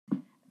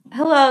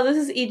Hello, this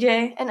is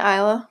EJ. And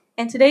Isla.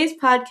 And today's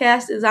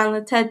podcast is on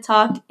the TED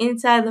Talk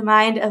Inside the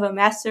Mind of a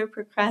Master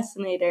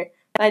Procrastinator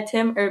by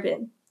Tim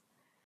Urban.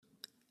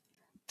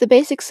 The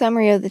basic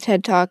summary of the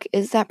TED Talk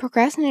is that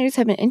procrastinators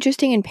have an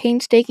interesting and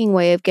painstaking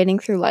way of getting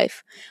through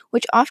life,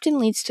 which often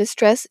leads to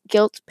stress,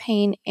 guilt,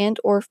 pain,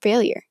 and/or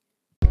failure.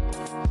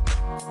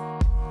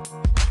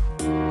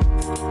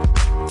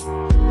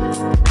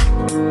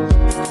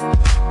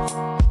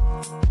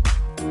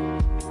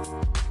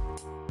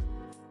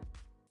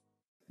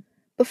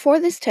 Before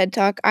this TED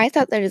Talk, I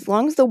thought that as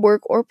long as the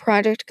work or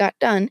project got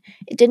done,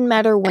 it didn't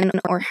matter when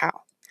or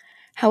how.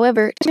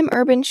 However, Tim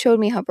Urban showed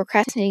me how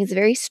procrastinating is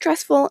very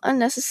stressful,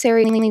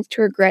 unnecessary, and leads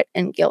to regret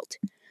and guilt.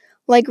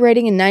 Like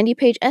writing a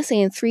 90-page essay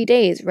in 3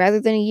 days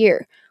rather than a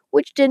year,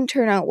 which didn't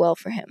turn out well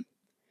for him.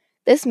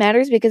 This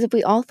matters because if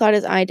we all thought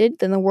as I did,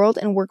 then the world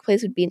and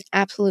workplace would be an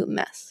absolute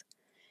mess.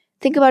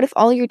 Think about if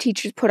all your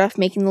teachers put off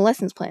making the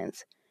lessons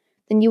plans.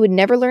 Then you would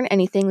never learn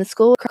anything, the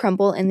school would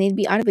crumble, and they'd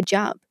be out of a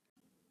job.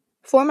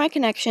 For my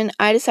connection,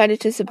 I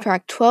decided to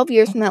subtract 12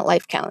 years from that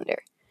life calendar,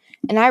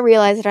 and I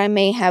realized that I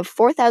may have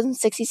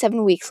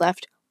 4,067 weeks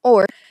left,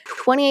 or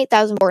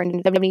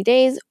 28,470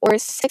 days, or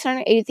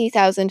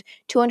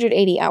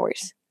 683,280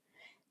 hours.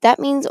 That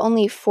means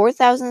only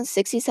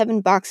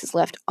 4,067 boxes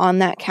left on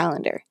that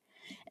calendar.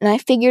 And I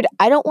figured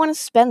I don't want to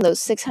spend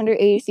those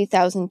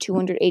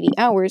 683,280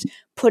 hours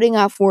putting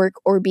off work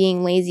or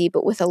being lazy,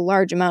 but with a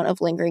large amount of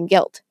lingering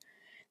guilt.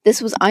 This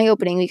was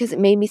eye-opening because it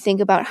made me think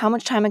about how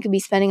much time I could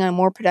be spending on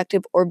more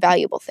productive or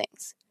valuable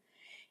things.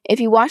 If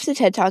you watch the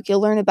TED Talk,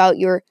 you'll learn about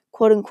your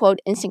quote-unquote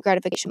instant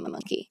gratification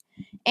monkey,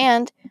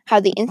 and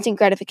how the instant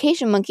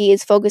gratification monkey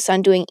is focused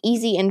on doing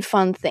easy and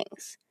fun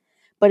things,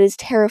 but is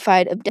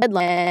terrified of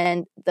deadline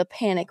and the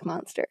panic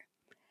monster.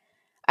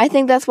 I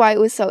think that's why it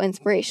was so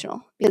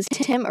inspirational, because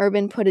Tim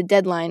Urban put a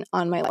deadline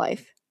on my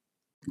life.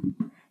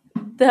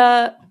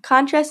 The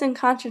contrast and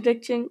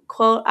contradiction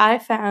quote I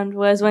found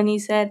was when he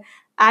said,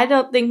 "I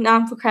don't think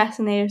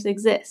non-procrastinators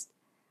exist."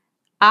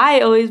 I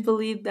always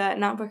believed that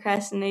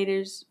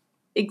non-procrastinators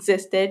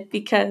existed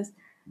because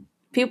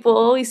people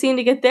always seemed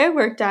to get their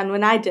work done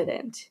when I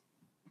didn't.